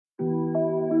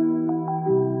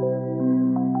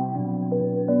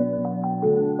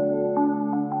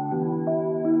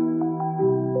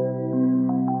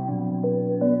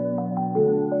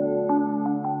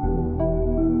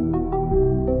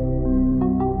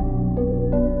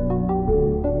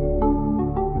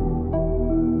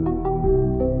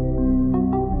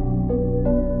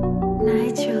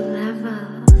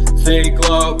Seek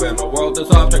love in a world that's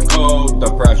often cold.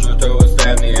 The pressure to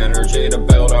withstand, the energy to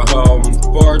build a home.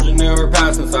 Forge a newer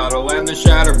past inside a land of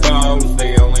shattered bones.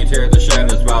 The only tear that shed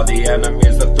is by the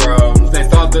enemies of thrones. They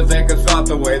thought that they could stop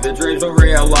the way the dreams will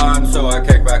realign. So I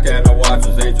kick back and I watch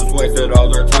as they just wasted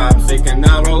all their time seeking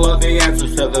out all of the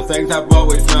answers to the things I've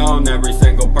always known. Every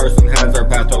single person has their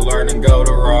path to learn and go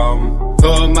to Rome. Who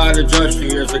am I to judge? 2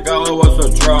 years ago I was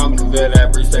so drunk that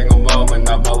every single moment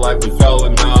of my life was dull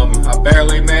and numb. I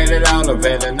barely made it out of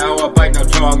it and now I bite no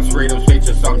tongues. Freedom speech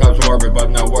is sometimes morbid but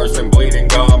no worse than bleeding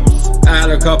gums. I had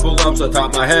a couple lumps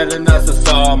atop my head and that's the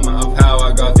sum of how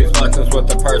I got these lessons with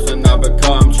the person I've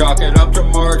become. Chalk it up to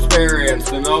more experience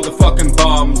than all the fucking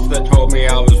bums that told me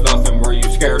I was nothing. Were you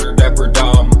scared or deaf or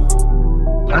dumb?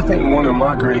 I think one of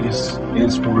my greatest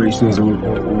inspirations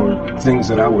or things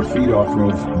that I would feed off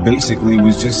of basically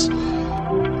was just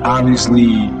obviously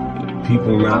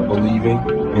people not believing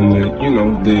in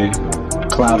the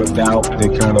cloud of doubt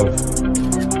that kind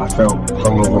of I felt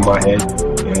hung over my head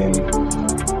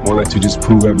and wanted to just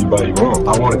prove everybody wrong.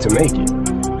 I wanted to make it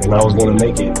and I was going to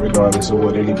make it regardless of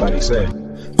what anybody said.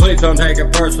 Please don't take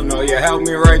it personal, you helped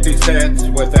me write these hits.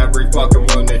 With every fucking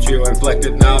wound that you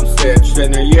inflicted, now I'm stitched.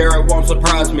 In a year it won't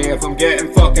surprise me if I'm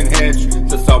getting fucking hitched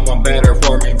to someone better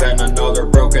for me than another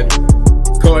broken.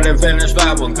 Couldn't finish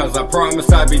that one cause I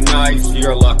promised I'd be nice.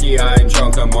 You're lucky I ain't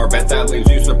drunk no more, bet that leaves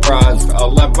you surprised. I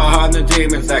left behind the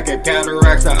demons that could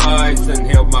cataracts the eyes and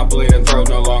healed my bleeding throat,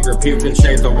 no longer puked in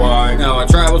shades of wine. Now I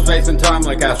travel space and time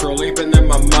like astral leaping in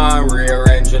my mind,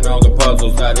 rearranging all the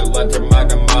puzzles that had led to my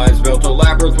demise. Built a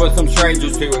labyrinth with some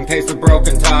strangers too in case of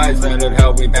broken ties that had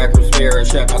held me back from spirit,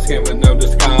 shed my skin with no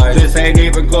disguise. This ain't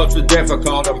even close to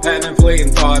difficult, I'm penning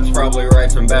fleeting thoughts. Probably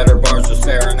write some better bars just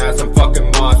staring at some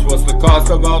fucking moss. What's the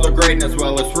cost of all the greatness?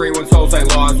 Well, it's free when souls ain't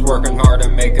lost. Working hard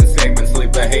and making statements,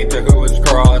 leave the hate to who is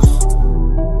crossed.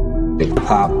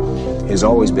 Hip-hop has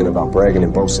always been about bragging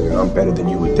and boasting, and I'm better than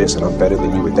you with this and I'm better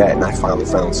than you with that. And I finally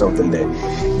found something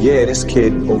that, yeah, this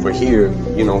kid over here,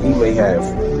 he may have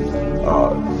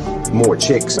more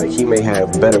chicks, like he may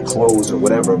have better clothes or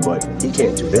whatever, but he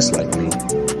can't do this like me.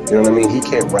 You know what I mean? He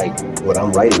can't write what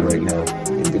I'm writing right now.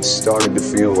 It started to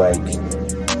feel like,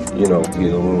 you need a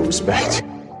little respect.